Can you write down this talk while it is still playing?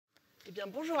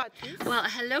Well,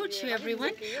 hello to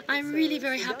everyone. I'm really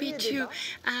very happy to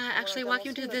actually walk you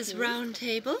into this round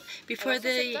table. Before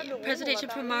the presentation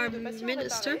from our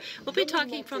minister, we'll be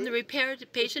talking from the repaired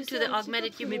patient to the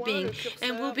augmented human being.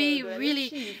 And we'll be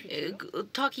really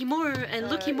talking more and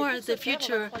looking more at the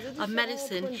future of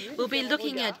medicine. We'll be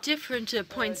looking at different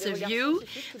points of view,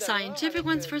 scientific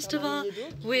ones, first of all,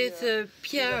 with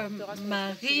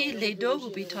Pierre-Marie LLEDO,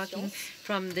 who'll be talking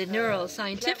from the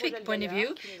neuroscientific point of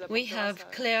view. We have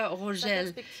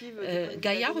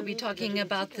ROGEL-GAILLARD, who will be talking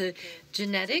about the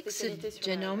genetics,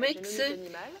 genomics,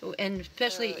 and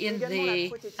especially in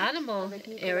the animal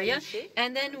area.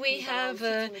 And then we have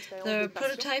the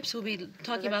prototypes, who will be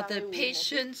talking about the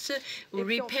patients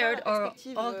repaired or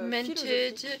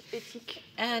augmented.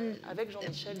 And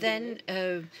then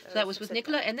that was with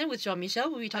Nicolas. And then with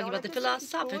Jean-Michel, we'll be talking about the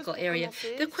philosophical area.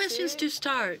 The questions to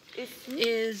start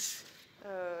is,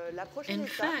 in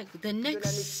fact, the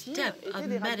next step of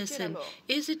medicine,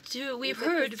 is it to, we've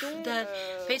heard that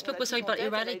Facebook was talking about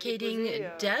eradicating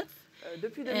death,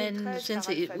 and since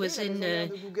it was in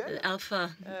Alpha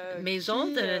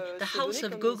Maison, the house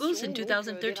of Google's in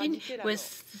 2013 was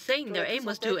saying their aim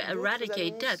was to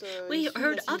eradicate death. We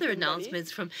heard other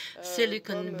announcements from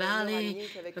Silicon Valley,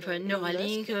 from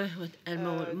Neuralink,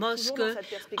 and Musk,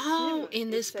 all in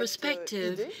this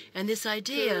perspective and this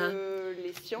idea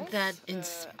that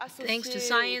thanks to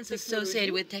science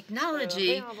associated with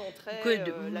technology could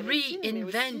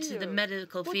reinvent the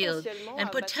medical field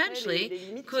and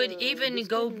potentially could even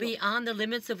go beyond the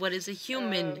limits of what is a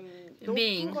human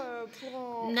being.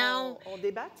 Now,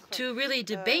 to really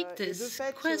debate this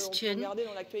question,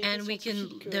 and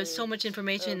there's so much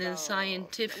information in the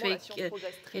scientific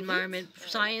environment.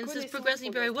 Science is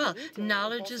progressing very well,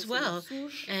 knowledge as well.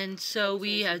 And so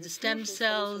we have the stem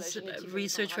cells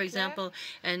research, for example,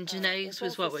 and genetics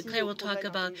was what Claire will talk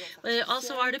about.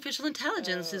 Also, artificial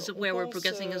intelligence is where we're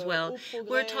progressing as well.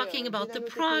 We're talking about the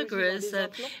progress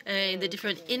in the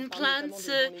different implants,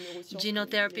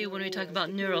 genotherapy, when we talk about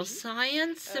neuroscience,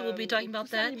 we'll be talking about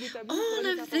that. All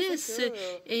of this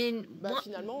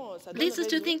leads us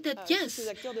to think that, yes,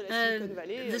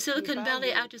 the Silicon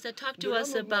Valley actors that talk to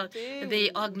us about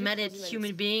the augmented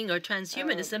human being or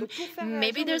transhumanism,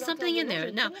 maybe there's something in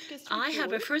there. Now, I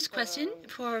have a first question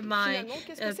for my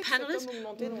panelists.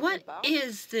 What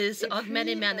is this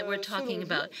augmented man that we're talking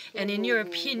about? And in your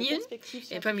opinion,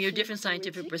 from your different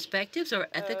scientific perspectives or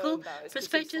ethical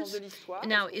perspectives,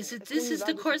 now, this is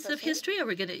the course of history, or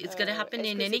it's going to happen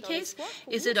in any case?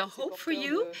 Is it a hope for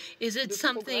you? Is it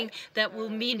something that will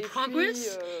mean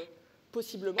progress?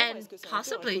 And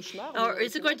possibly, or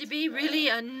is it going to be really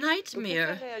a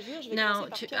nightmare? Now,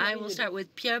 I will start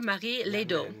with Pierre-Marie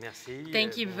LLEDO.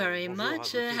 Thank you very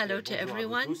much. Hello to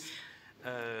everyone.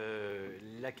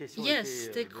 Yes,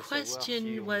 the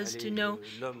question was to know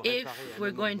if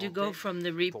we're going to go from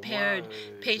the repaired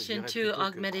patient to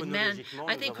augmented man.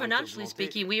 I think chronologically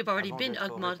speaking, we've already been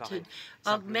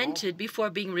augmented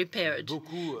before being repaired.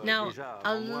 Now,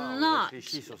 a lot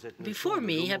before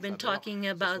me have been talking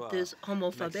about this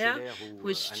homo faber,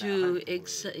 which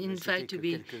in fact to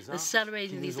be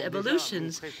accelerating these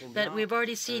evolutions, that we've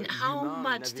already seen how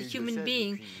much the human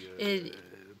being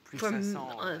from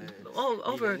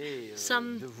over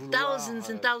some thousands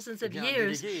and thousands of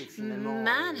years,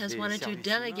 man has wanted to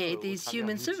delegate these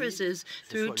human services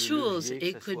through tools.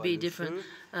 It could be different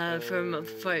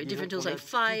for different tools like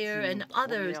fire and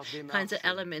other kinds of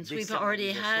elements. We've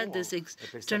already had this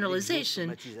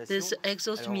externalization, this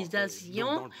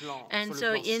exotomization, and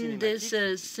so in this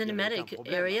cinematic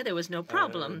area, there was no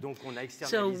problem.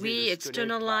 So we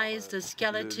externalized the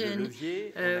skeleton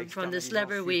from this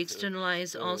lever. We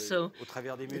externalized also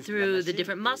through the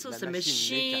different muscles, the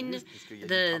machine.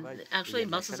 Actually,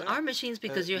 muscles are machines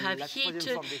because you have heat.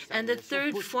 And the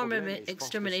third form of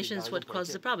extermination is what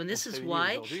causes the problem. This is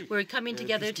why we're coming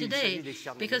together today,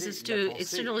 because it's to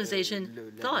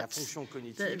externalization thoughts,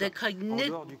 the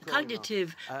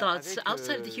cognitive thoughts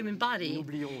outside of the human body.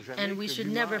 And we should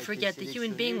never forget the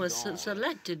human being was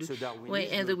selected.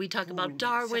 And we talk about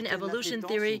Darwin, evolution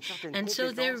theory, and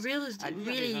so there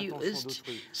really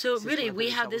we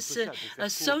have this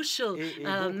social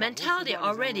mentality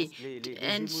already,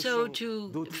 and so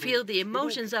to feel the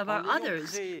emotions of our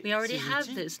others, we already have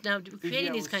this. Now,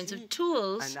 creating these kinds of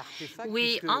tools, we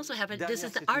we also have this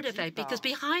is the artifact, because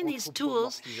behind these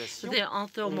tools, the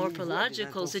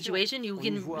anthropomorphological situation, you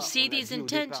can see these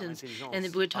intentions.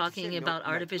 And we're talking about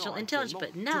artificial intelligence.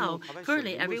 But now,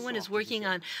 currently, everyone is working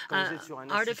on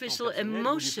artificial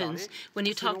emotions. When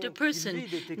you talk to a person,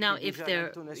 now if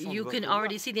you can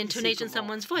already see the intonation of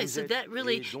someone's voice. So that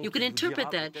really, you can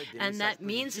interpret that. And that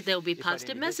means there will be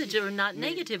positive messages or not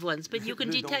negative ones. But you can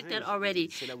detect that already.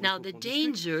 Now, the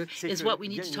danger is what we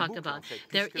need to talk about.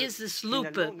 There is this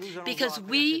loop, because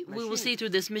we will see through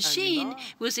this machine,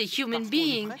 we'll see human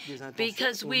being,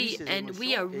 because we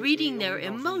are reading their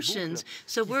emotions.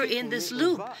 So we're in this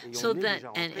loop. So that,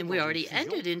 and we already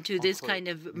entered into this kind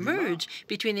of merge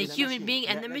between the human being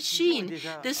and the machine.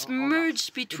 This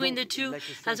merge between the two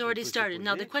has already started.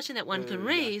 Now, the question that one can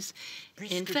raise,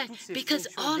 in fact, because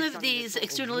all of these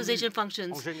externalization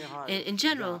functions, in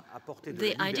general,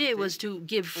 the idea was to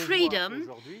give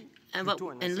freedom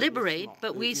and liberate,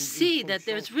 but we see that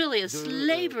there's really a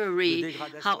slavery,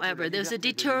 however. There's a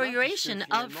deterioration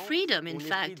of freedom, in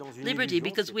fact, liberty,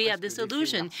 because we have this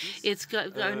illusion. It's got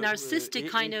a narcissistic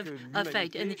kind of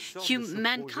effect, and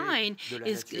mankind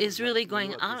is really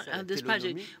going out of this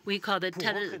project. We call it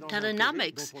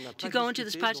telenomics. To go into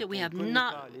this project, we have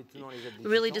not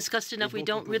really discussed enough. We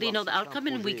don't really know the outcome,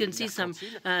 and we can see some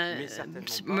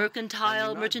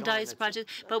merchandise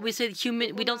projects, but we say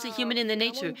human. We don't say human in the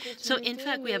nature. So in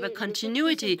fact, we have a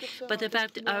continuity, but the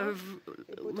fact of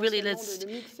really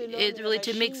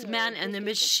to mix man and the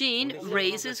machine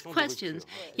raises questions.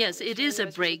 Yes, it is a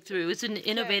breakthrough. It's an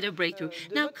innovative breakthrough.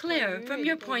 Now, Claire, from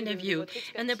your point of view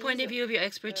and the point of view of your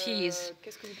expertise,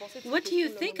 what do you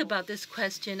think about this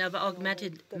question of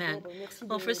augmented man?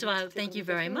 Well, first of all, thank you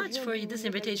very much for this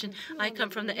invitation. I come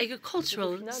from the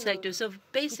agricultural sector, so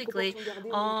basically,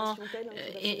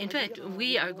 in fact,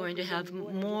 we are going to have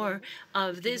more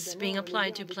of this being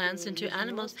applied to plants and to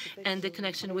animals, and the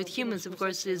connection with humans, of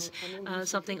course, is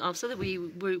something also that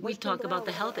we talk about.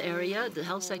 The health area, the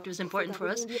health sector is important for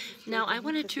us. Now, I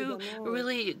wanted to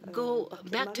really go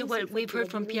back to what we've heard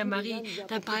from Pierre-Marie,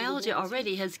 that biology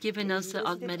already has given us the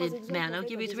augmented man. I'll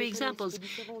give you 3 examples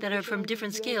that are from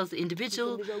different scales. The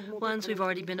individual ones, we've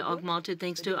already been augmented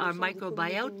thanks to our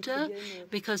microbiota,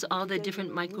 because all the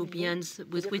different microbiomes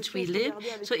with which we live.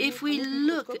 So if we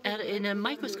look at it in a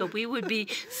microscope, we would be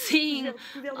seeing,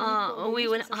 we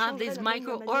would have these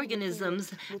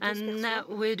microorganisms, and that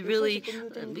would really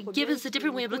give us a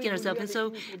different way of looking at ourselves. And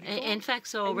so, in fact,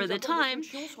 so over the time,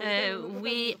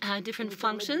 we had different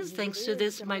functions thanks to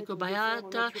this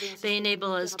microbiota. They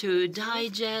enable us to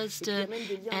digest,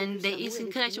 and they is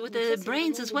in connection with the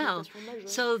brains as well.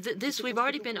 So this, we've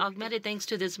already been augmented thanks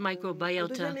to this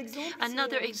microbiota.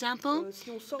 Another example,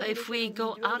 if we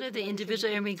go out of the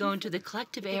individual and we go into the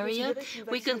collective area,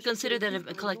 we can consider that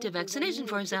a collective vaccination,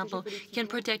 for example, can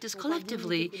protect us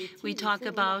collectively. We talk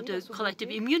about collective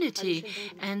immunity,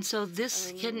 and so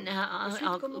this can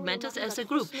augment us as a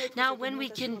group. Now, when we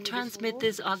can transmit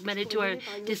this augmented to our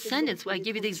descendants, I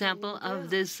give you the example of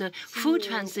this food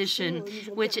transition,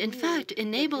 which in fact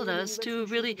enabled us to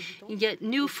really get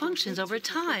new functions over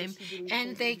time,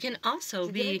 and they can also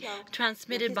be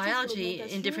transmitted biology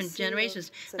in different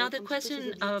generations. Now, the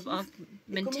question of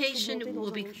augmentation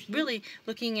will be really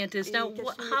looking at this. Now,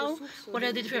 what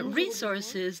are the different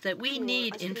resources that we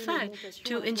need, in fact,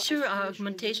 to ensure our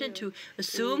augmentation, to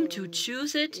assume, to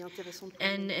choose it,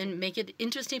 and make it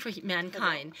interesting for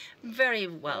mankind? Very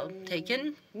well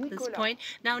taken, this point.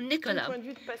 Now, Nicolas,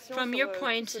 from your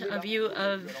point of view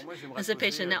as a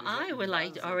patient, now I would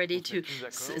like already to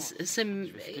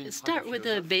start with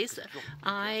a base,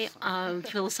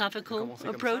 philosophical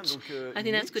approach. I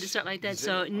think that's good to start like that.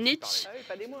 So Nietzsche,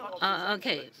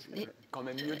 okay,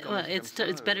 well,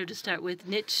 it's better to start with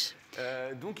Nietzsche.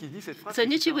 So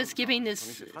Nietzsche was giving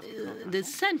this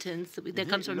sentence that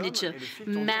comes from Nietzsche.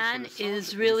 Man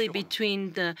is really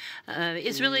between the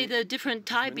the different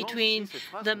type between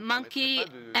the monkey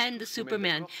and the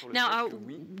Superman. Now,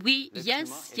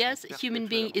 yes, human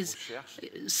being is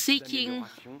seeking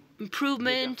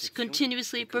improvement,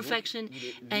 continuously perfection,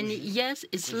 and yes,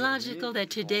 it's logical that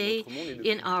today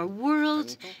in our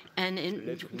world and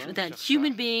that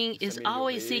human being is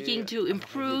always seeking to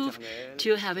improve,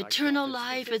 to have eternal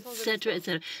life, etc.,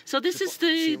 etc. So this is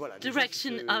the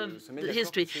direction of the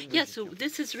history. Yes, so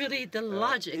this is really the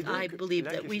logic, I believe,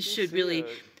 that we should really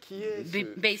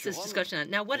base this discussion on.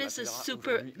 Now, what is a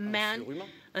Superman?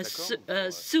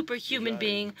 A superhuman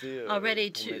being ready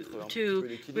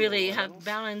to really have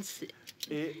balance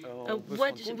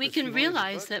what we can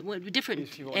realize that with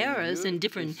different eras and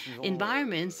different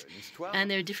environments and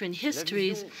their different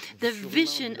histories, the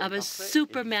vision of a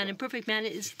superman and perfect man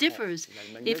differs.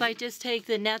 If I just take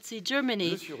the Nazi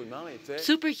Germany,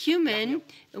 superhuman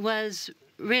was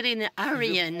really an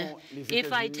Aryan.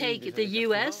 If I take the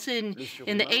U.S. in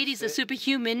the 80s, the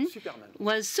superhuman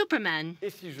was Superman.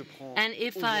 And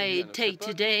if I take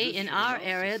today in our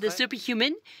area, the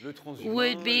superhuman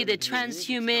would be the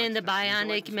transhuman, the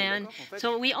bionic man.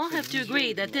 So we all have to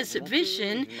agree that this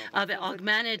vision of an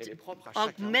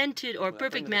augmented or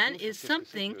perfect man is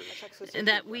something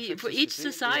that for each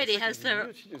society has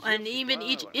their, and even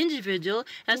each individual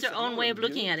has their own way of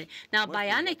looking at it. Now,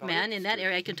 bionic man, in that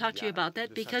area, I can talk to you about that,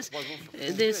 because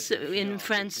this in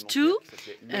France too,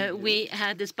 we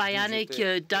had this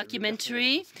bionic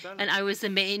documentary, and I was the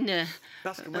main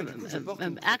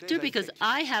actor because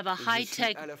I have a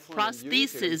high-tech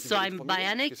prosthesis, so I'm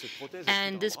bionic,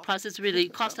 and this process really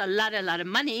costs a lot of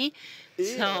money.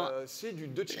 So,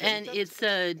 and it's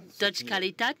a Dutch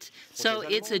Qualität, so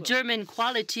it's a German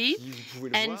quality,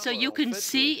 and so you can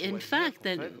see, in fact,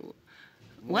 that.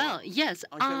 Well, yes,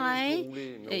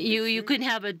 you could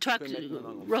have a truck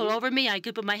roll over me. I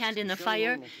could put my hand in the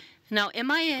fire. Now,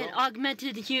 am I an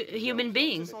augmented human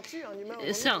being?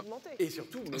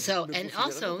 And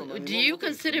also, do you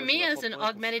consider me as an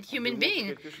augmented human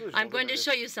being? I'm going to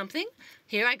show you something.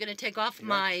 Here, I'm going to take off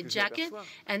my jacket,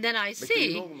 and then I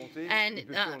see, and,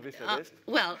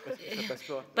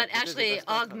 but actually,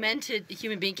 augmented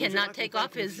human being cannot take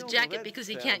off his jacket because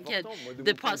he can't get,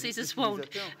 the prosthesis won't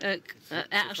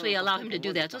actually allow him to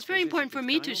do that. So it's very important for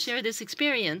me to share this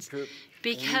experience,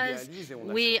 because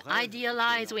we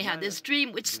idealize, we have this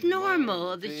dream, which is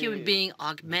normal, of the human being,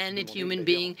 augmented human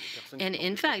being. And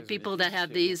in fact, people that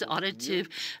have these auditive,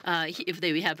 if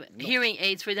they have hearing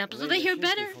aids, for example, do they hear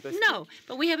better? No.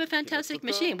 But we have a fantastic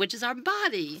machine, which is our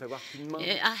body.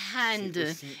 A hand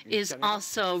is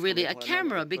also really a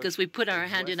camera, because we put our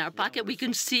hand in our pocket. We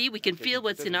can see, we can feel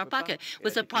what's in our pocket.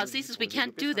 With a prosthesis, we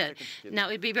can't do that. Now,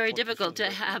 it'd be very difficult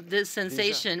to have this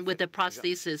sensation with the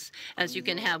prosthesis as you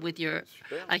can have with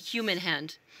a human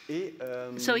hand.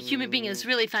 So a human being is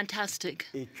really fantastic.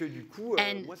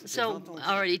 And so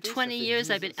already 20 years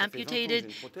I've been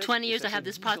amputated, 20 years I have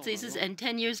this prosthesis, and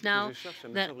 10 years now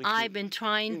that I've been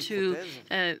trying to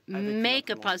make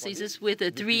a prosthesis with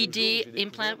a 3D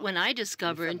implant. When I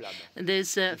discovered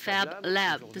this Fab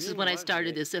Lab, this is when I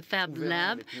started this, a Fab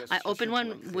Lab. I opened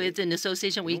one with an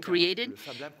association we created,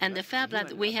 and the Fab Lab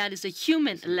that we had is a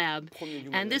human lab.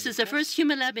 And this is the first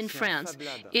human lab in France.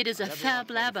 It is a Fab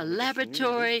Lab, a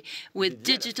laboratory with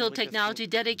digital technology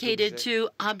dedicated to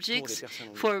objects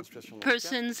for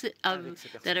persons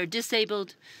that are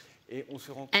disabled.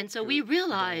 And so we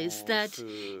realized that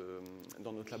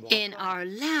in our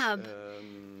lab,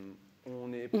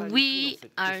 we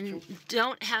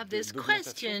don't have this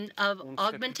question of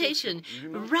augmentation.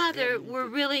 Rather, we're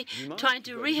really trying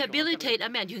to rehabilitate a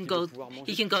man. He can go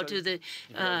to the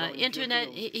internet.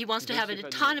 He wants to have an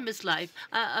autonomous life.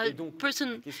 A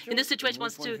person in this situation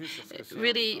wants to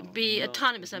really be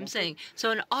autonomous, I'm saying.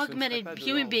 So an augmented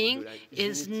human being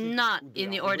is not in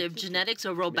the order of genetics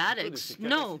or robotics.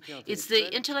 No, it's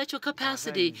the intellectual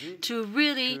capacity to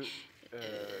really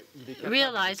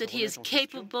realize that he is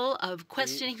capable of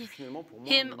questioning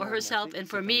him or herself. And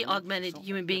for me, augmented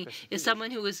human being is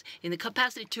someone who is in the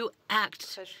capacity to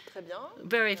act.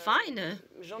 Very fine.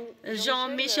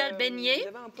 Jean-Michel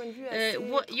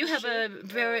you have a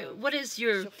what is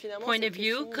your point of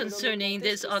view concerning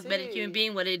this augmented human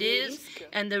being, what it is,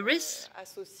 and the risks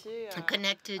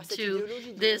connected to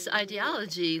this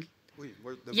ideology?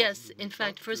 Yes, in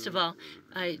fact, first of all,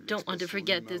 I don't want to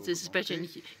forget that this expression,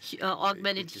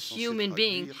 augmented human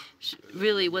being,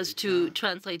 really was to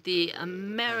translate the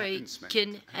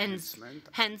American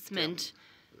enhancement,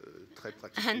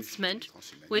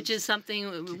 which is something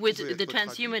which the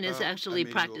transhumanists actually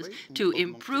practice to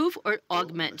improve or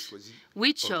augment.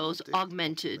 We chose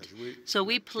augmented. So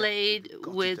we played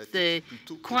with the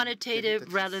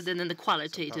quantitative rather than the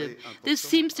qualitative. This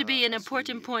seems to be an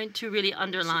important point to really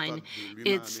underline.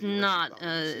 It's not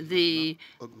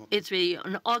it's really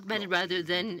an augmented rather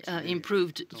than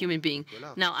improved human being.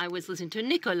 Now, I was listening to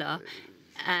Nicolas,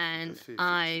 and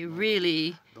I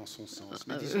really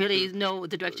know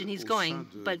the direction he's going.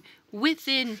 But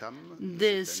within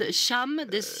this CHAM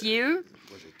this year,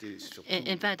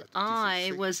 in fact,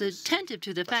 I was attentive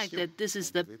to the fact that this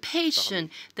is the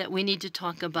patient that we need to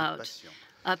talk about,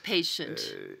 a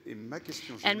patient.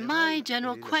 And my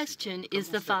general question is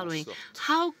the following.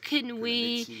 How can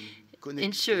we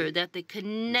ensure that the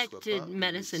connected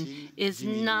medicine is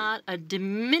not a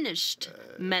diminished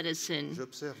medicine.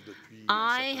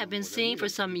 I have been seeing for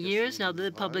some years now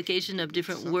the publication of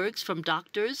different works from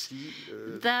doctors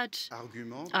that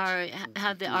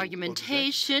have the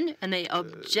argumentation and they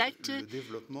object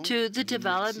to the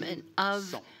development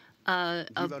of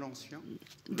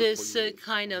this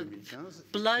kind of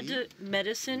blood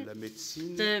medicine.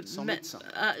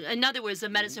 In other words, the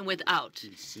medicine without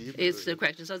is the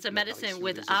correction. So it's a medicine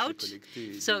without.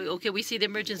 So, okay, we see the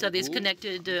emergence of these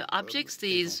connected objects,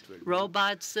 these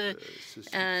robots,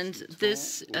 and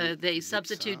this they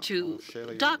substitute to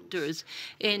doctors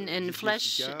in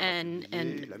flesh and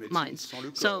minds.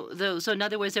 So in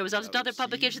other words, there was also another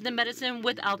publication, the medicine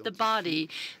without the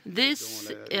body.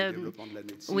 This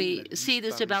we see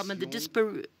this development, the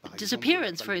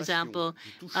disappearance, for example,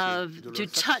 of to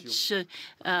touch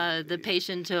the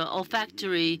patient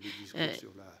olfactory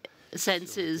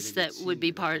senses that would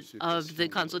be part of the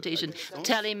consultation.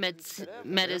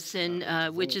 Telemedicine,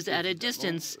 which is at a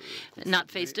distance, not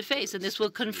face-to-face. And this will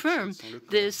confirm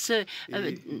this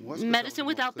medicine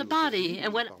without the body.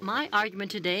 And what my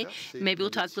argument today, maybe we'll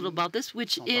talk a little about this,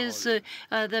 which is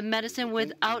the medicine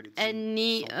without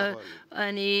any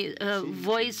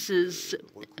voices,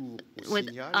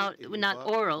 not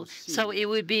oral. So it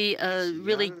would be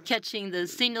really catching the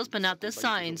signals, but not the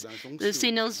signs. The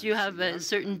signals, you have a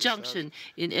certain junction.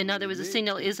 In other words, a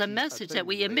signal is a message that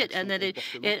we emit, and that it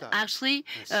actually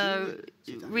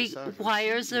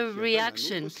requires a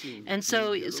reaction. And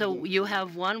so you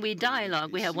have we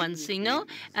dialogue. We have one signal,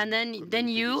 and then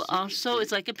you also,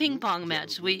 it's like a ping pong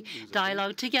match. We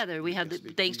dialogue together. We have,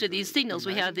 thanks to these signals,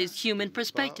 we have this human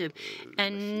perspective,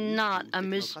 and not a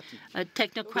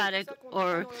technocratic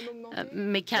or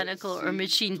mechanical or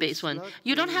machine-based one.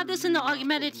 You don't have this in the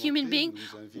augmented human being.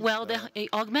 Well, the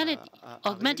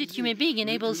augmented human being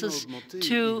enables us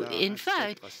to, in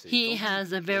fact, he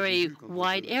has a very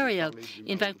wide area.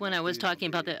 In fact, when I was talking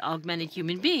about the augmented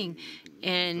human being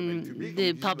in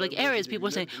the public areas, people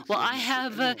were saying, well, I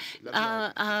have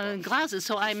glasses,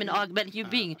 so I'm an augmented human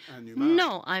being.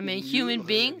 No, I'm a human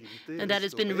being that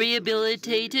has been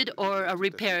rehabilitated or a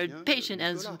repaired patient,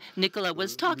 as Nicolas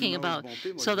was talking about.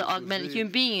 So the augmented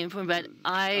human being, but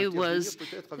I was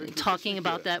talking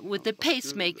about that with the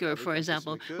pacemaker, for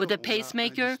example. With the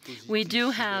pacemaker, we do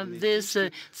have this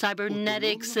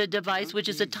cybernetics device, which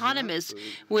is autonomous,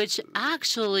 which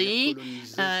actually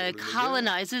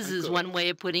colonizes, is one way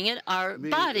of putting it, our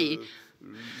body.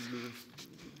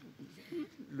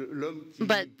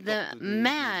 But the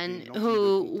man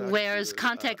who wears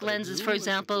contact lenses, for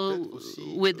example,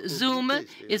 with Zoom,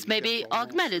 is maybe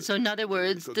augmented. So in other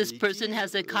words, this person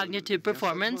has a cognitive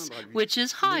performance which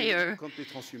is higher.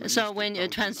 So when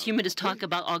transhumanists talk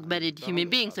about augmented human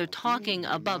beings, they're talking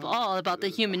above all about the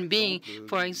human being,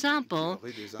 for example,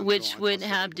 which would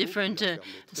have different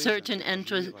certain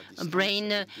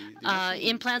brain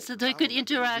implants that they could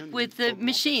interact with the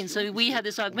machine. So we have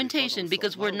this augmentation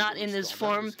because we're not in this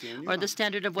form or the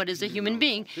standard of what is a human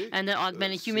being. And the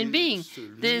augmented human being,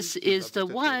 this is the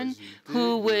one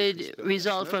who would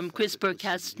result from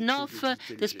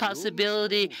CRISPR-Cas9, this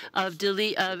possibility of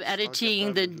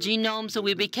editing the genome, so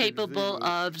we'd be capable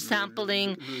of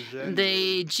sampling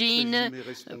the gene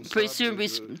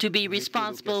presumed to be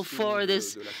responsible for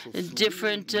this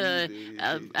different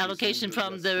allocation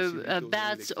from the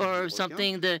bats or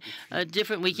something. The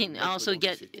different we can also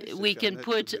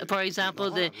put, for example,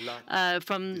 the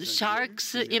from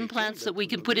sharks implants that we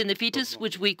can put in the fetus,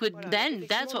 which we could then,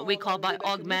 that's what we call by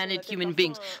augmented human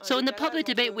beings. So in the public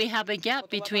debate, we have a gap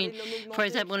between, for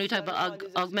example, when we talk about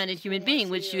augmented human being,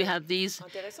 which you have these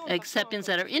acceptance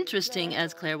that are interesting,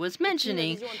 as Claire was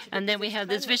mentioning, and then we have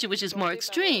this vision which is more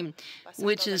extreme,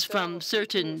 which is from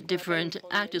certain different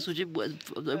actors, which,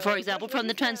 for example, from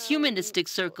the transhumanistic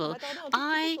circle.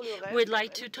 I would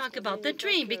like to talk about the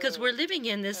dream, because we're living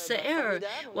in this era.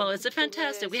 Well, it's a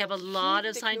fantastic. We have a lot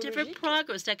of scientific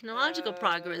progress, technological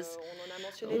progress.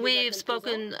 We've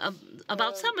spoken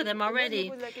about some of them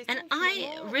already. And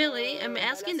I really am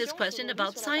asking this question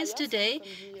about science today.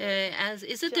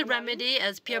 Is it the remedy,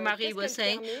 as Pierre-Marie was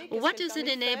saying? What does it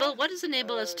enable? What does it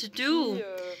enable us to do?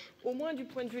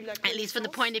 At least from the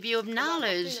point of view of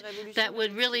knowledge, that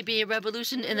would really be a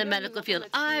revolution in the medical field.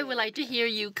 I would like to hear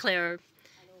you, Claire.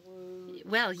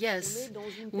 Well, yes,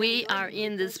 we are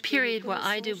in this period where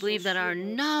I do believe that our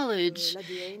knowledge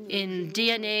in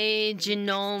DNA,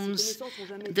 genomes,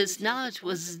 this knowledge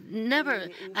was never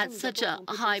at such a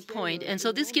high point. And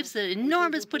so this gives an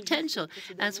enormous potential,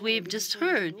 as we've just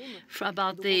heard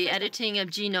about the editing of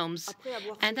genomes.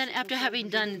 And then after having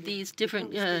done these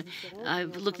different,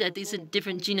 I've looked at these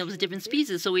different genomes of different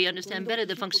species, so we understand better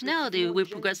the functionality. We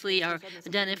progressively are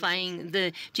identifying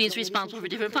the genes responsible for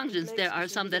different functions. There are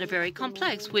some that are very complex,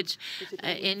 which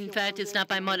in fact it's not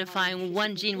by modifying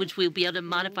one gene which we'll be able to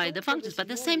modify the functions. But at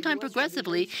the same time,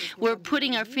 progressively, we're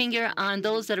putting our finger on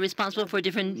those that are responsible for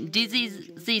different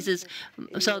diseases,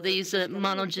 so these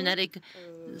monogenetic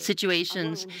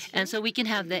situations. And so we can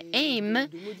have the aim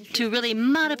to really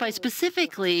modify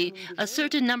specifically a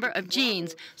certain number of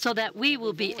genes so that we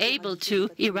will be able to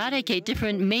eradicate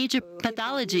different major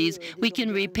pathologies. We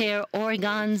can repair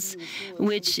organs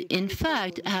which in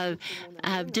fact have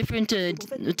different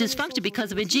dysfunction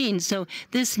because of a gene. So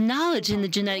this knowledge in the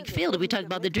genetic field, if we talk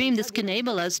about the dream, this can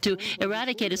enable us to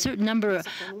eradicate a certain number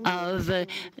of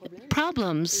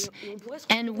problems.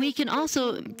 And we can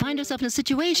also find ourselves in a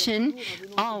situation,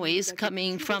 always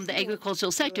coming from the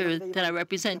agricultural sector that I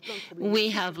represent, we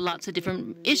have lots of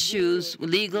different issues,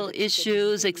 legal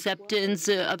issues, acceptance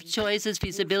of choices,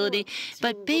 feasibility.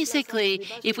 But basically,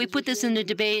 if we put this in the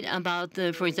debate about,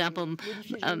 for example,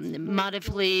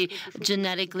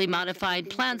 genetically modified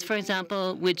plants, for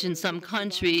example, which in some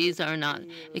countries are not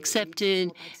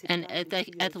accepted and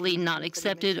ethically not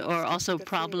accepted, or also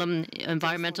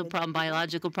environmental problem,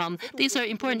 biological problem, these are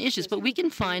important issues. But we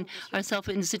can find ourselves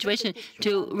in a situation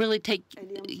to really take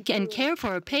and care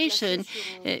for a patient.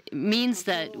 It means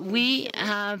that we're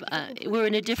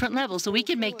in a different level, so we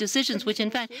can make decisions which in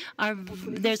fact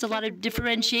there's a lot of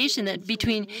differentiation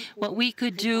between what we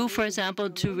could do, for example,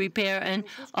 to repair and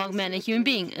augment a human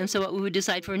being. And so what we would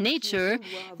decide for nature,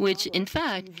 which in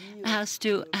fact has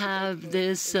to have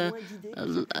this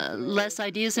less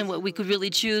ideas than what we could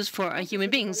really choose for a human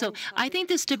being. So I think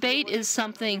this debate is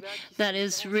something that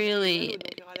is really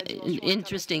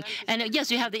interesting. And yes,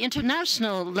 you have the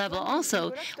international level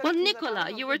also. Well,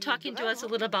 Nicolas, you were talking to us a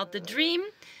little about the dream.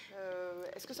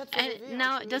 And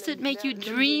now, does it make you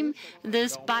dream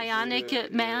this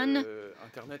bionic man?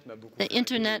 The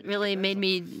internet really made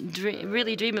me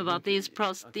really dream about these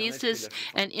prostheses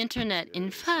and internet.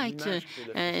 In fact,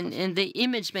 and the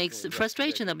image makes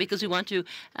frustration, though, because we want to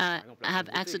have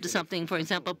access to something. For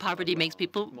example, poverty makes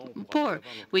people poor.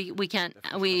 We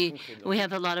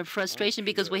have a lot of frustration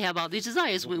because we have all these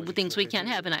desires, things we can't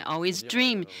have. And I always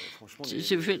dream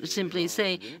to simply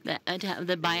say that to have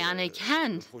the bionic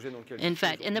hand. In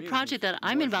fact, in the project that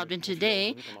I'm involved in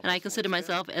today, and I consider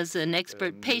myself as an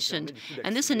expert patient.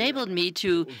 And this enabled me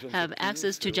to have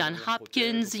access to Johns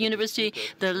Hopkins University,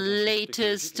 the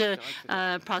latest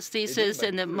prosthesis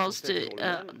and the most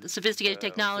sophisticated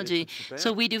technology.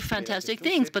 So we do fantastic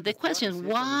things. But the question is,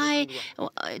 why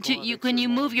can you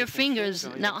move your fingers?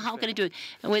 Now, how can I do it?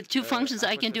 With two functions,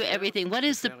 I can do everything. What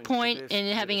is the point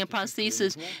in having a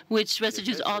prosthesis which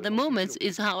restitutes all the movements?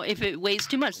 Is how if it weighs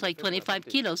too much, like 25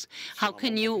 kilos, how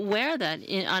can you wear that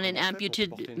on an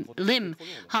amputated limb?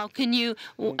 How can you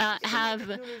have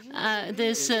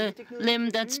this limb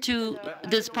that's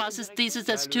this prosthesis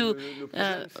that's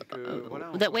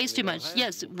that weighs too much?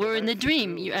 Yes, we're in the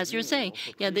dream, as you're saying.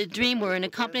 Yeah, the dream, we're in a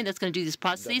company that's going to do this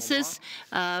prosthesis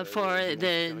for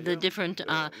the different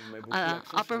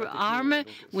upper arm.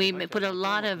 We put a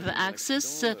lot of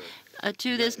access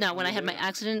to this. Now, when I had my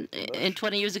accident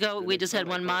 20 years ago, we just had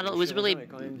one model. It was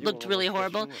looked really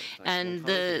horrible, and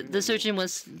the surgeon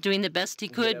was doing the best he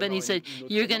could, but he said,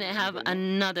 "You're going to have a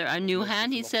new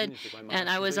hand," he said, and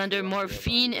I was under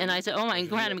morphine, and I said, "Oh my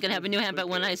God, I'm going to have a new hand." But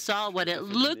when I saw what it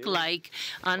looked like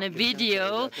on a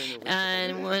video,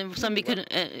 and when somebody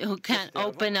who can't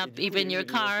open up even your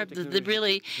car, those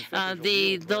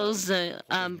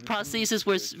prostheses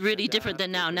were really different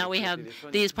than now. Now we have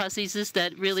these prostheses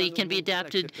that really can be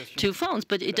adapted to phones,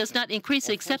 but it does not increase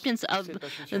the acceptance of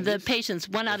the patients.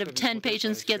 1 out of 10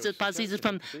 patients gets a prosthesis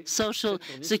from Social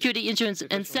Security insurance,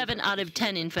 and 7 out of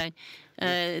 10, in fact,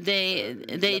 they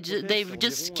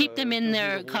just keep them in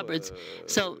their cupboards.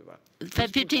 So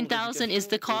 15,000 is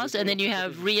the cost, and then you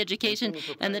have re-education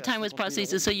and the time with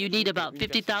prosthesis. So you need about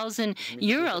 50,000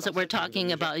 euros that we're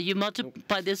talking about. You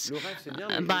multiply this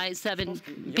by 7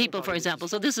 people, for example.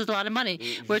 So this is a lot of money.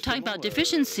 We're talking about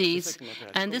deficiencies,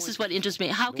 and this is what interests me.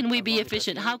 How can we be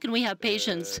efficient? How can we have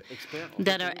patients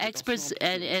that are experts?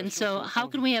 And so how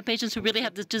can we have patients who really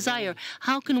have this desire?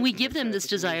 How can we give them this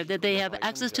desire, that they have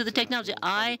access to the technology?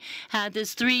 I had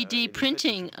this 3D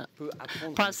printing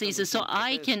prosthesis, so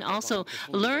I can also also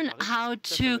learn how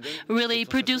to really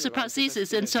produce a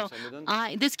prosthesis. And so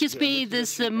this gives me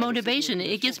this motivation.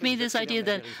 It gives me this idea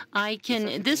that I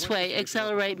can, this way,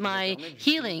 accelerate my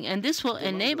healing. And this will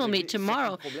enable me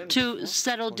tomorrow to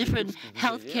settle different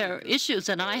healthcare issues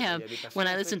that I have when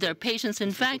I listen to our patients,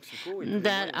 in fact,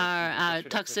 that are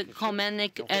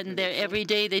toxicomanic, and they're every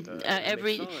day,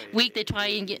 every week they try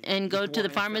and go to the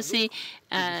pharmacy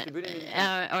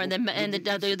or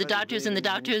the doctors,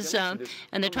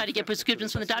 and they try to get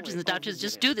prescriptions from the doctors, and the doctors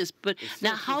just do this. But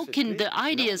now the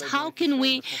idea is, how can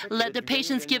we let the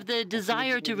patients give the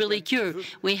desire to really cure?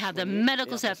 We have the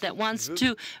medical staff that wants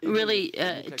to really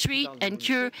treat and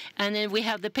cure, and then we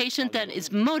have the patient that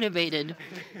is motivated.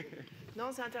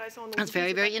 That's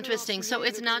very, very interesting. So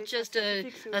it's not just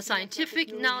a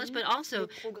scientific knowledge, but also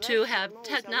to have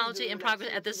technology and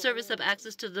progress at the service of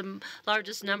access to the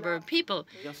largest number of people.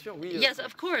 Yes,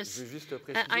 of course.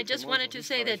 I just wanted to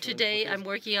say that today I'm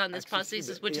working on this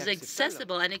prosthesis, which is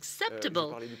accessible and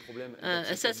acceptable,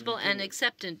 accessible and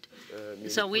accepted.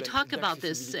 So we talk about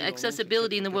this.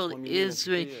 Accessibility in the world is,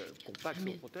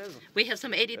 we have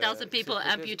some 80,000 people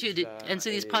amputated, and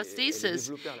so these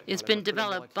prostheses, it's been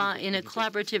developed in a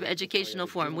collaborative educational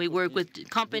form. We work with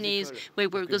companies, we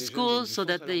work with schools, so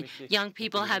that the young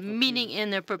people have meaning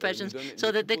in their professions,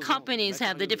 so that the companies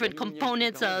have the different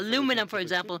components, aluminum, for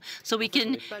example, so we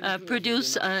can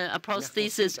produce a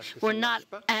prosthesis. We're not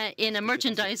in a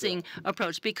merchandising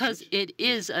approach, because it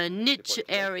is a niche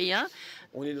area.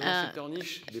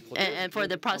 And for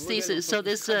the prosthesis. So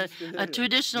this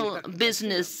traditional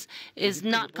business is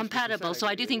not compatible. So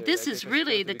I do think this is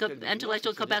really the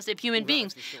intellectual capacity of human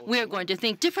beings. We are going to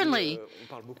think differently.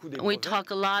 We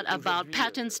talk a lot about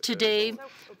patents today.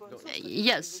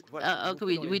 Yes,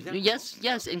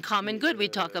 yes, in common good we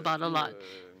talk about a lot.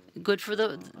 Good for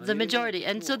the majority.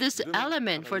 And so this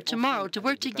element for tomorrow, to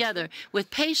work together with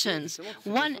patients,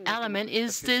 one element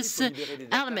is this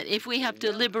element. If we have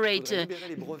to liberate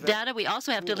data, we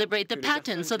also have to liberate the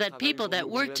patents, so that people that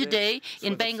work today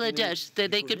in Bangladesh, that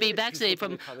they could be vaccinated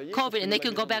from COVID and they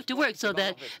can go back to work, so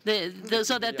that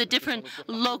the different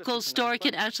local store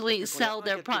can actually sell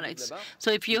their products. So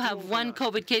if you have one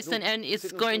COVID case, then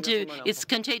it's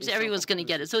contagious, everyone's going to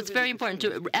get it. So it's very important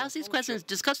to ask these questions,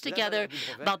 discuss together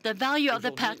about the value of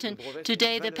the patent.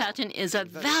 Today, the patent is a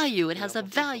value. It has a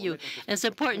value. And it's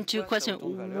important to question,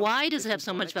 why does it have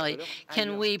so much value?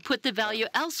 Can we put the value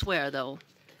elsewhere, though?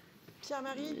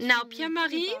 Now,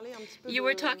 Pierre-Marie, you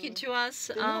were talking to us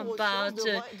about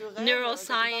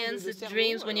neuroscience,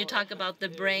 dreams, when you talk about the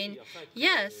brain.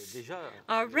 Yes,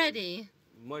 already.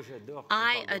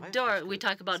 I adore, we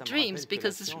talk about dreams,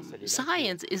 because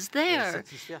science is there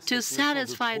to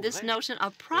satisfy this notion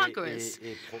of progress.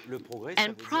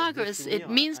 And progress,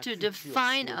 it means to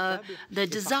define the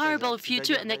desirable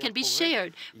future, and that can be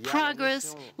shared.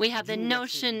 Progress, we have the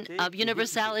notion of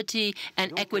universality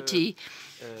and equity.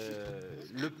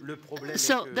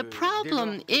 So the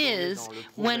problem is,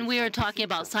 when we are talking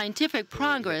about scientific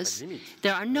progress,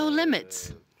 there are no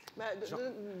limits.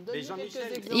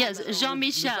 Yes,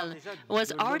 Jean-Michel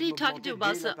was already talking to you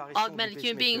about the augmented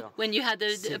human being when you had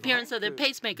the appearance of the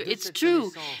pacemaker. It's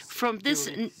true. From this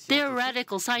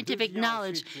theoretical scientific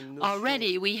knowledge,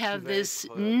 already we have this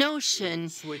notion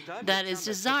that is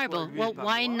desirable. Well,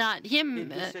 why not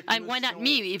him? Why not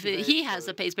me? If he has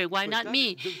a pacemaker, why not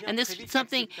me? And this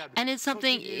something, and it's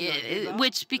something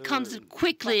which becomes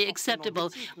quickly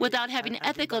acceptable without having an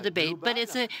ethical debate. But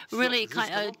it's a really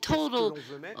a total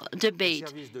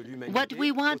debate. What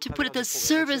we want to put at the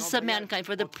service of mankind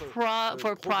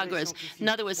for progress. In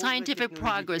other words, scientific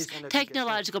progress,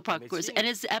 technological progress, and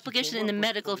its application in the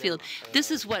medical field. This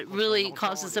is what really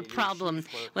causes a problem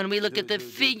when we look at the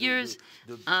figures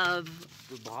of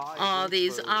all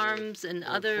these arms and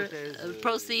other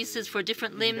prostheses for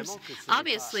different limbs.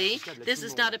 Obviously, this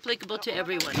is not applicable to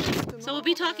everyone. So we'll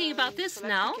be talking about this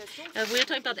now. We're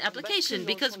talking about the application,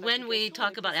 because when we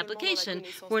talk about application,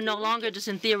 we're no longer just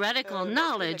in theoretical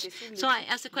knowledge. So I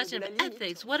asked the question of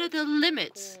ethics. What are the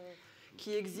limits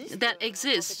that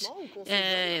exist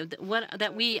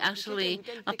that we actually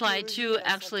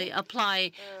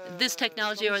apply this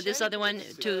technology or this other one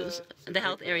to the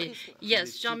health area?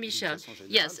 Yes, Jean-Michel.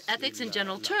 Yes, ethics in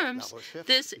general terms,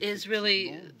 this is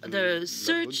really the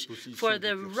search for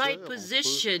the right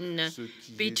position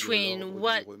between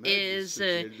what is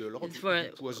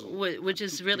which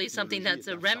is really something that's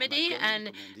a remedy,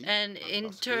 and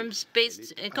in terms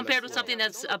based compared with something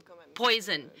that's a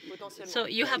poison. So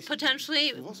you have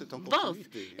potentially both.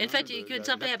 In fact, you could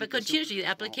simply have a continuity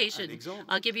application.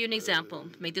 I'll give you an example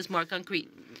to make this more concrete.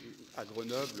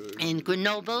 in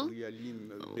Grenoble,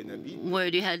 where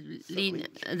you had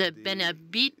the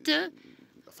Benabit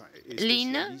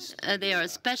Line. They are a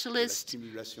specialist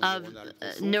of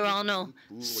neuronal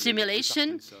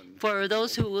stimulation for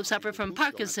those who suffer from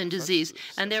Parkinson's disease.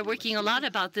 And they're working a lot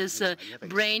about this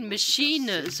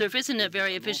brain-machine surface in a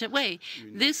very efficient way.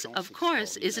 This, of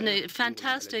course, is a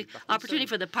fantastic opportunity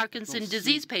for the Parkinson's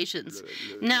disease patients.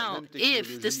 Now,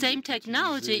 if the same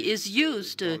technology is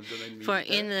used in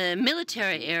the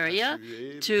military area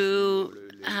to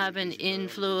have an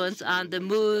influence on the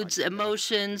moods,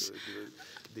 emotions,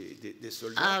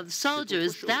 of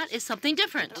soldiers, that is something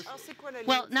different.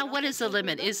 Well, now what is the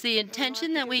limit? Is the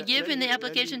intention that we give in the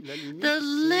application? The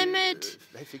limit,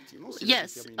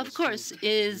 yes, of course,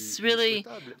 is really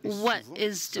what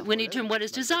is, we need to determine what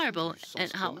is desirable.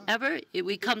 And however,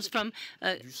 it comes from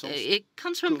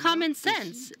common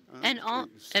sense. And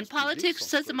politics,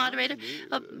 says the moderator,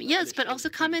 yes, but also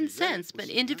common sense, but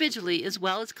individually as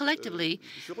well as collectively.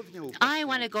 I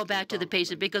want to go back to the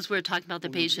patient because we're talking about the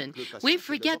patient. We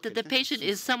forget that the patient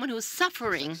is someone who is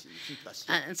suffering.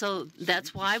 And so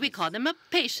that's why we call them a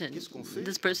patient.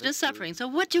 This person is suffering. So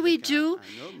what do we do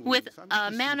with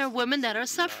a man or woman that are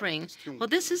suffering? Well,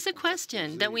 this is the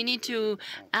question that we need to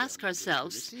ask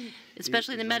ourselves,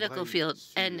 especially in the medical field.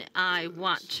 And I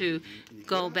want to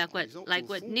go back, like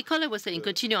what Nicolas was saying,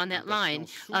 continue on that line.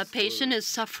 A patient is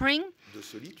suffering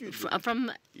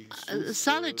from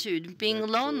solitude, being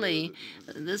lonely.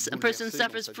 This person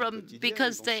suffers from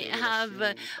because they have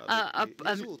an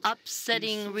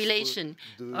upsetting relation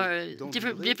or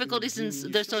different difficulties in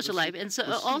their social life, and so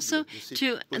also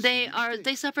they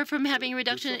suffer from having a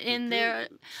reduction in their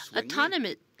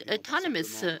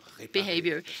autonomous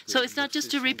behavior. So it's not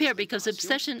just to repair, because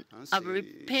obsession of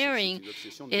repairing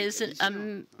is a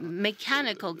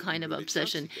mechanical kind of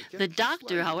obsession. The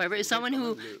doctor, however, is someone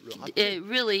who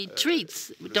really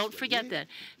treats. Don't forget that.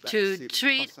 To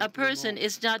treat a person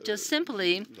is not just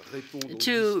simply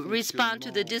to respond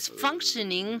to the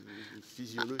dysfunctioning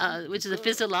which is a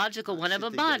physiological one of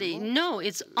a body. No,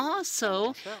 it's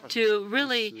also to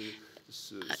really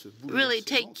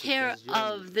take care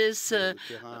of this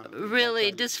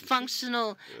really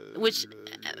dysfunctional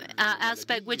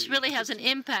aspect, which really has an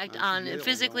impact on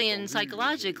physically and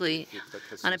psychologically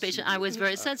on a patient. I was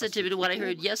very sensitive to what I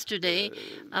heard yesterday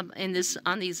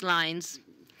on these lines.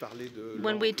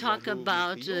 When we talk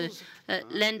about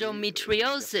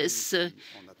endometriosis,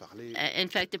 in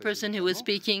fact, the person who was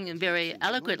speaking very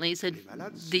eloquently said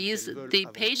the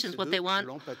patients, what they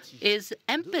want is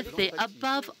empathy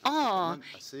above all.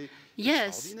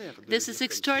 Yes, this is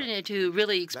extraordinary to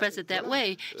really express it that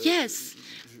way. Yes,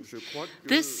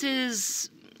 this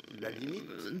is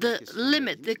the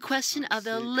limit. The question of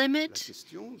the limit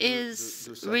is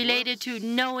related to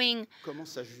knowing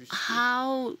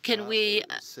how can we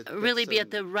really be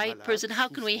at the right person, how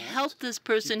can we help this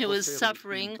person who is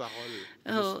suffering,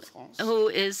 who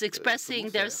is expressing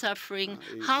their suffering,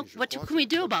 what can we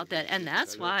do about that? And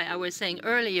that's why I was saying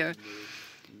earlier,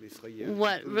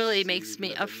 what really makes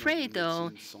me afraid,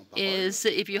 though, is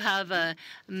if you have a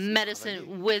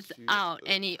medicine without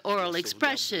any oral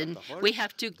expression, we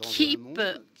have to keep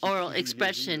oral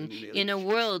expression in a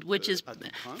world which is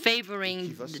favoring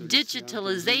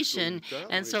digitalization.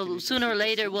 And so sooner or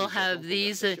later we'll have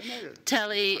these in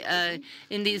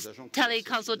these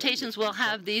teleconsultations, we'll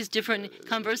have these different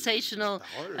conversational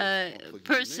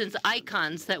persons,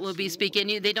 icons that will be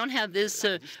speaking. They don't have this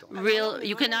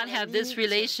you cannot have this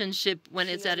relationship when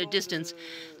it's at a distance.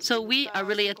 So we are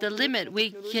really at the limit.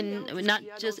 We can not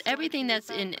just everything that's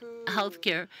in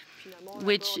healthcare,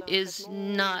 which is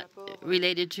not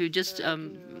related to just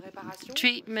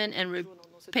treatment and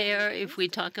repair. If we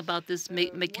talk about this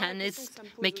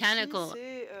mechanical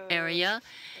area,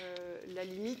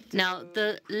 now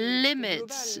the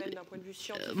limits,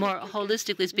 more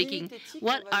holistically speaking,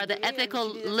 what are the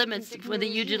ethical limits for the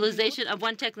utilization of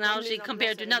one technology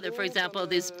compared to another? For example,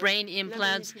 these brain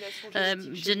implants,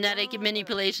 genetic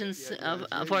manipulations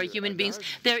for human beings.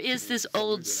 There is this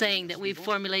old saying that we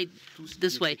formulate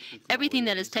this way: everything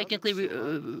that is technically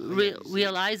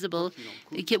realizable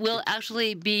will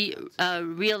actually be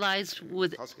realized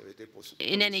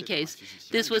in any case.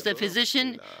 This was a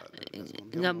physician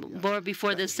more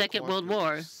before the Second World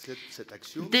War.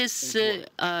 This,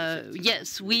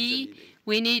 yes, we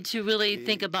need to really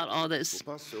think about all this.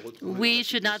 We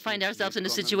should not find ourselves in a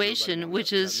situation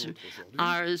which is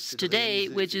ours today,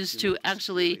 which is to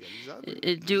actually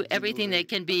do everything that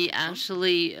can be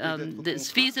actually that's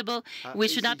feasible. We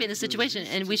should not be in a situation,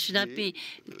 and we should not be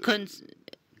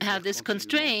have this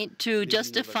constraint to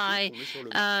justify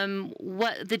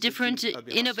what the different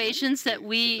innovations that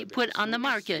we put on the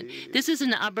market. This is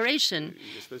an aberration,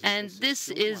 and this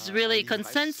is really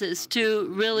consensus to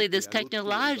really this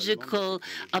technological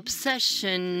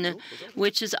obsession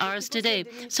which is ours today.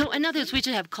 So in others, we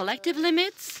should have collective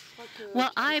limits.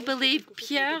 Well, I believe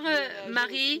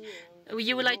Pierre-Marie,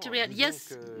 you would like to react?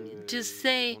 Yes, to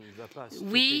say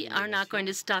we are not going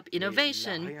to stop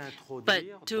innovation,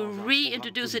 but to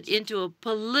reintroduce it into a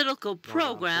political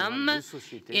program,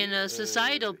 in a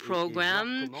societal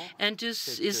program, and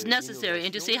is necessary,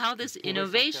 and to see how this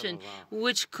innovation,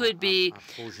 which could be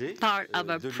part of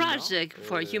a project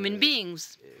for human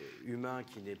beings,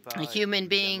 a human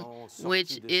being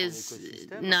which is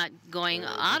not going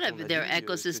out of their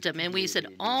ecosystem. And we said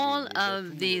all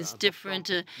of these different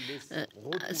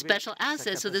special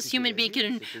assets, so this human being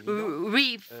can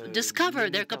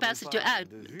rediscover their capacity to act.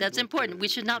 That's important. We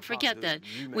should not forget that.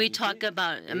 We talk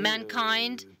about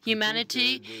mankind,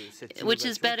 humanity, which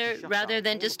is better rather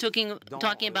than just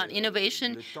talking about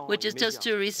innovation, which is just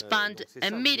to respond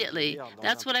immediately.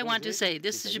 That's what I want to say.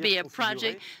 This should be a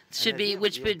project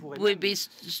which would be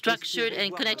structured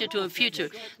and connected to a future.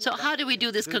 So how do we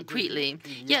do this concretely?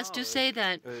 Yes, to say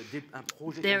that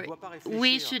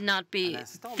we should not be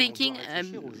thinking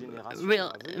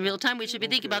real time. We should be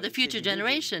thinking about the future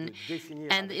generation,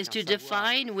 and is to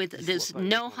define with this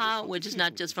know-how, which is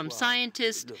not just from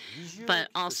scientists, but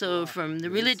also from the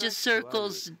religious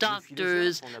circles,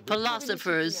 doctors,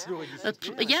 philosophers.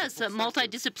 Yes, a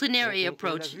multidisciplinary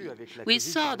approach. We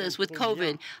saw this with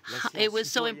COVID. It was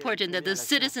so important that the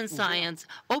citizen science,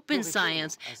 open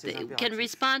science, can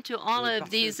respond to all of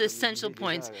these essential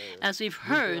points. As we've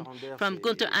heard from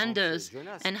Gunther Anders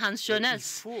and Hans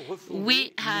Jonas,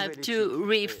 we have to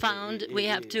reconstitute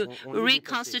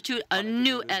a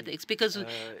new ethics, because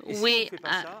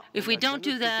if we don't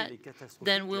do that,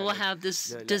 then we will have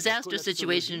this disaster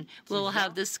situation. We will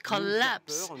have this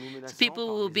collapse.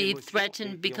 People will be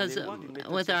threatened because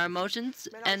with our emotions,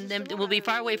 and then we'll be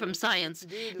far away from science.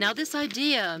 Now, this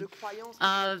idea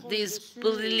of these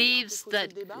beliefs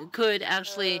that could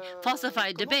actually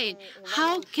falsify debate,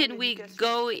 how can we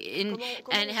go in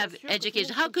and have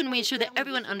education? How can we ensure that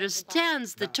everyone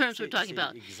understands the terms we're talking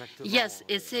about? Yes,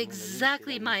 it's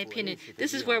exactly my opinion.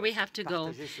 This is where we have to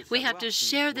go. We have to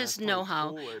share this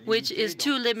know-how, which is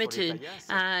too limited,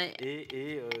 and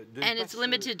it's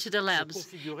limited to the labs.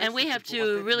 And we have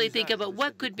to really think about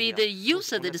what could be the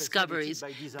use of the discoveries.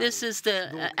 This is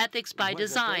the ethics by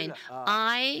design.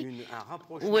 I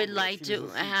would like to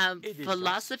have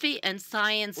philosophy and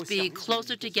science be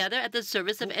closer together at the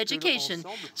service of education,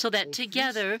 so that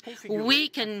together we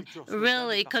can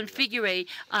really configure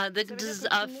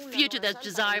the future that's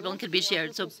desirable and can be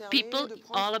shared. So people,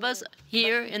 all of us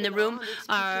here in the room,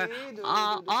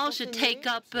 all should take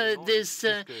up this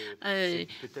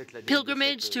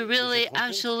pilgrimage to really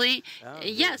actually,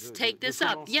 yes, take this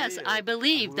up. Yes, I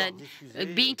believe that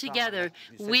being together,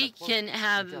 we can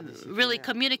really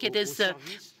communicate this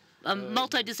a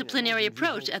multidisciplinary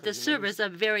approach at the service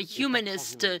of very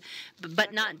humanist,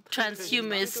 but not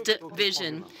transhumanist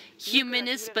vision.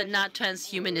 Humanist, but not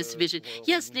transhumanist vision.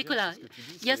 Yes, Nicolas.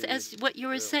 Yes, as what you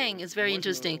were saying is very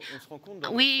interesting.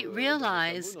 We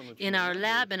realize in our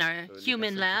lab, in our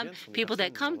human lab, people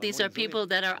that come, these are people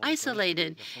that are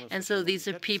isolated. And so these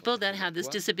are people that have this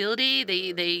disability,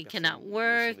 they cannot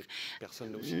work,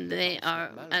 they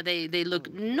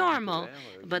look normal,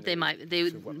 but they're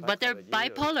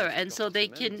bipolar, and so they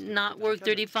cannot work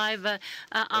 35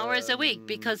 hours a week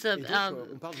because of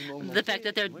the fact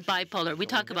that they're bipolar. We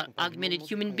talk about augmented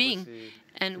human being,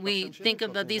 and we think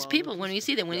about these people when we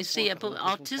see them. When you see an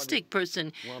autistic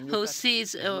person who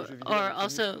sees, or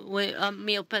also a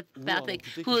myopathic,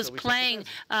 who is playing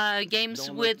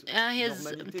games with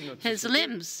his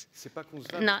limbs,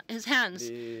 not his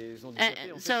hands.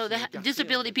 So the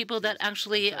disability people that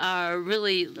actually are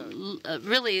really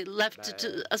left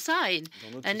aside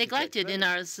and neglected in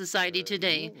our society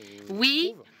today.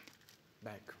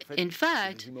 In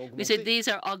fact, we say these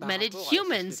are augmented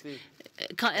humans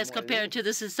as compared to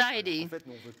the society,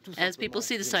 as people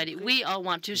see the society. We all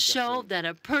want to show that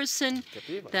a person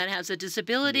that has a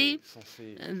disability,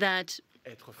 that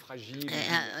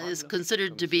is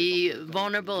considered to be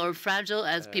vulnerable or fragile,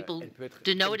 as people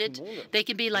denote it, they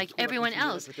can be like everyone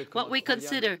else. What we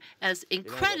consider as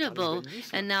incredible,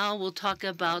 and now we'll talk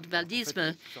about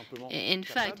valdisme. In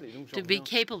fact, to be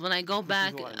capable, when I go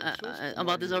back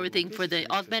about this everything, for the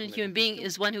augmented human being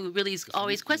is one who really is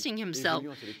always questioning himself.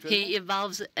 He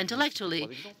evolves intellectually,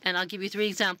 and I'll give you 3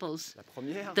 examples.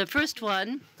 The first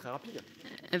one,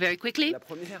 very quickly.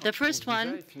 The first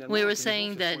one, we were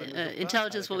saying that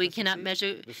intelligence, what we cannot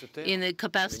measure in the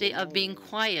capacity of being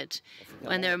quiet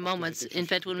when there are moments. In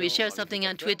fact, when we share something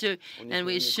on Twitter, and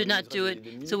we should not do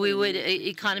it, so we would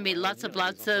economy lots of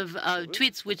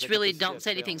tweets which really don't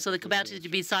say anything. So the capacity to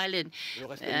be silent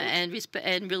and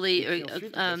really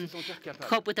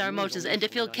cope with our emotions and to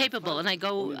feel capable. And I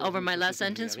go over my last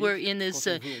sentence. We're in this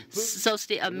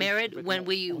society of merit. When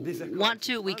we want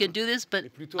to, we can do this, but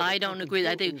I don't agree.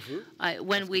 I think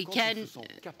when we can,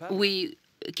 we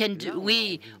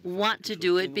want to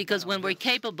do it, because when we're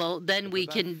capable, then we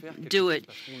can do it.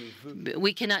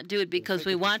 We cannot do it because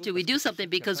we want to. We do something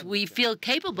because we feel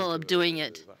capable of doing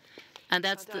it. And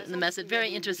that's the message. Very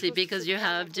interesting, because you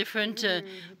have different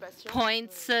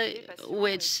points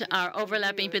which are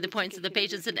overlapping with the points of the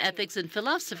patients in ethics and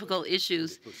philosophical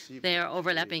issues. They are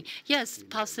overlapping. Yes,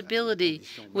 possibility,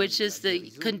 which is the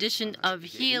condition of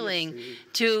healing.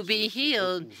 To be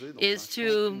healed is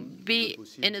to be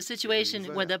in a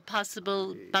situation where the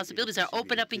possibilities are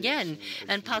open up again,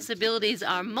 and possibilities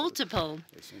are multiple.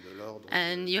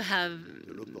 And you have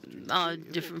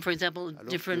different, for example,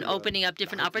 different opening up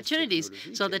different opportunities.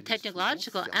 So the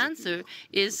technological answer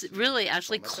is really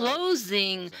actually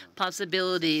closing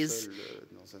possibilities.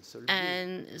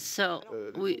 And so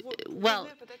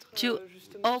to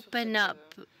open up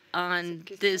on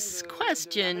this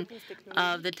question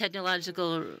of the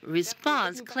technological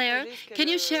response. Claire, can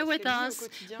you share with us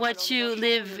what you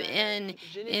live in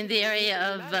the area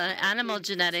of animal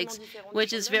genetics,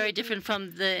 which is very different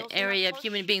from the area of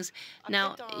human beings?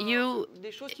 Now,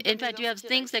 in fact, you have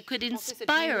things that could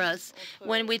inspire us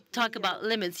when we talk about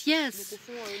limits. Yes,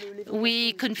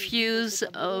 we confuse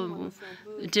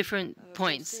different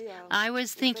points. I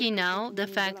was thinking now the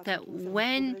fact that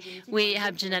when we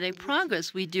have genetic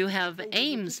progress, we do have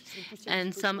aims,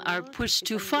 and some are pushed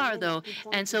too far, though.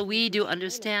 And so we do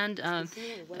understand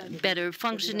better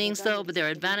functioning, so, but there are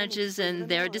advantages and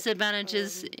there are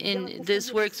disadvantages in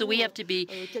this work. So we have to be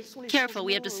careful.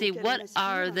 We have to see what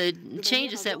are the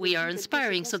changes that we are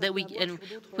inspiring, so that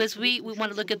because we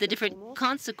want to look at the different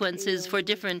consequences for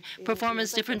different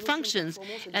performance, different functions.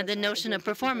 And the notion of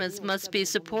performance must be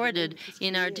supported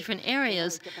in our different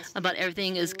areas. About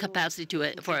everything is capacity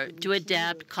to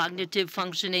adapt, cognitive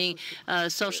functioning,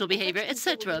 social behavior,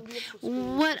 etc.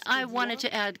 What I wanted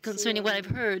to add concerning what I've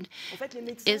heard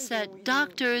is that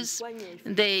doctors,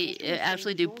 they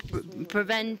actually do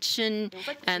prevention,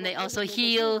 and they also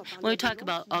heal. When we talk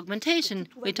about augmentation,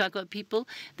 we talk about people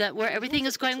where everything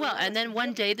is going well, and then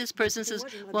one day this person says,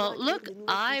 well, look,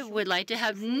 I would like to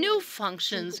have new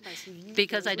functions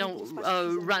because I don't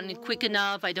run quick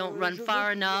enough, I don't run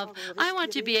far enough, I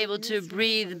want to be able to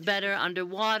breathe better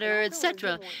underwater,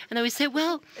 etc. And then we say,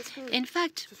 well, in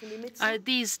fact, are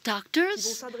these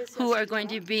doctors who are going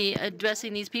to be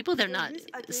addressing these people? They're not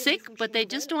sick, but they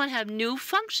just don't have new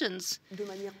functions.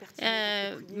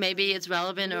 Maybe it's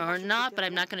relevant or not, but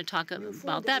I'm not going to talk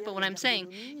about that. But what I'm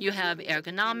saying, you have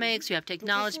ergonomics, you have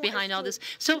technology behind all this.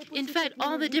 So, in fact,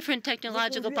 all the different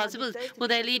technological possibilities, will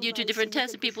they lead you to different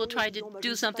tests? And people try to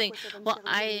do something. Well,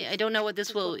 I don't know what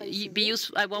this will be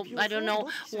used. I don't know.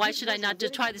 Why should I not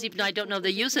just try this, even though I don't know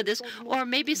the use of this? Or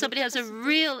maybe somebody has a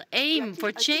real aim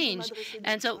for change.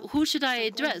 And so who should I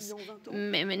address?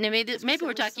 Maybe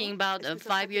we're talking about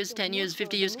 5 years, 10 years,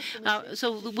 50 years.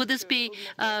 So would this be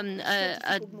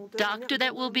a doctor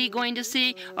that we'll be going to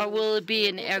see, or will it be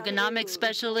an ergonomic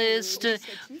specialist,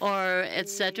 or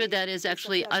etc. that is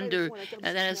actually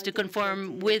that has to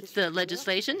conform with the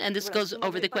legislation? And this goes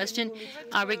over the question,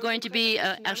 are we going to be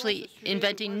actually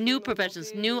inventing new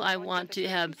professions? I want to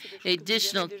have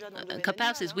additional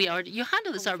capacities. You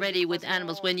handle this already with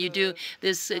animals when you do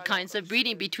this kinds of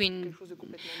breeding between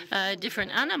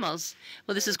different animals.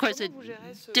 Well, this is, of course,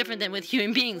 different than with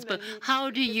human beings, but how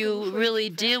do you really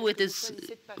deal with this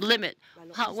limit?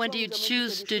 When do you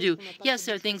choose to do? Yes,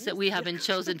 there are things that we haven't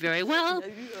chosen very well.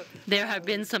 There have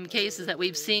been some cases that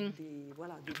we've seen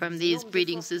from these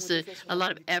breedings. There's a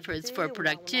lot of efforts for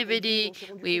productivity.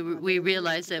 We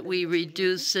realize that we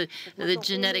reduce the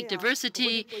genetic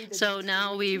diversity. So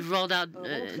now we've rolled out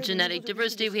genetic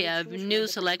diversity. We have new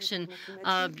selection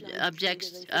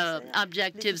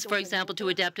objectives, for example, to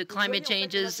adapt to climate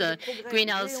changes,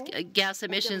 greenhouse gas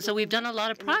emissions. So we've done a lot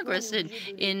of progress in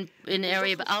the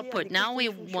area of output. Now we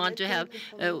want to have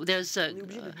there's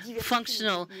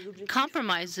functional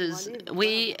compromises.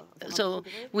 We So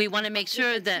we want to make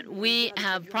sure that we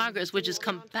have progress which is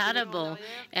compatible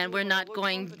and we're not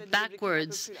going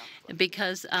backwards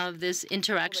because of this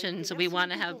interaction. So we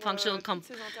want to have functional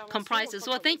comprises.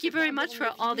 Well, thank you very much for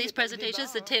all these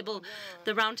presentations.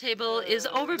 The round table is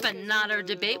over, but not our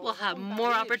debate. We'll have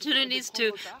more opportunities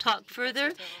to talk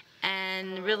further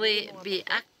and really be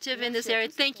active in this area.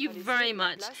 Thank you very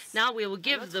much. Now we will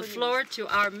give the floor to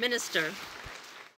our minister.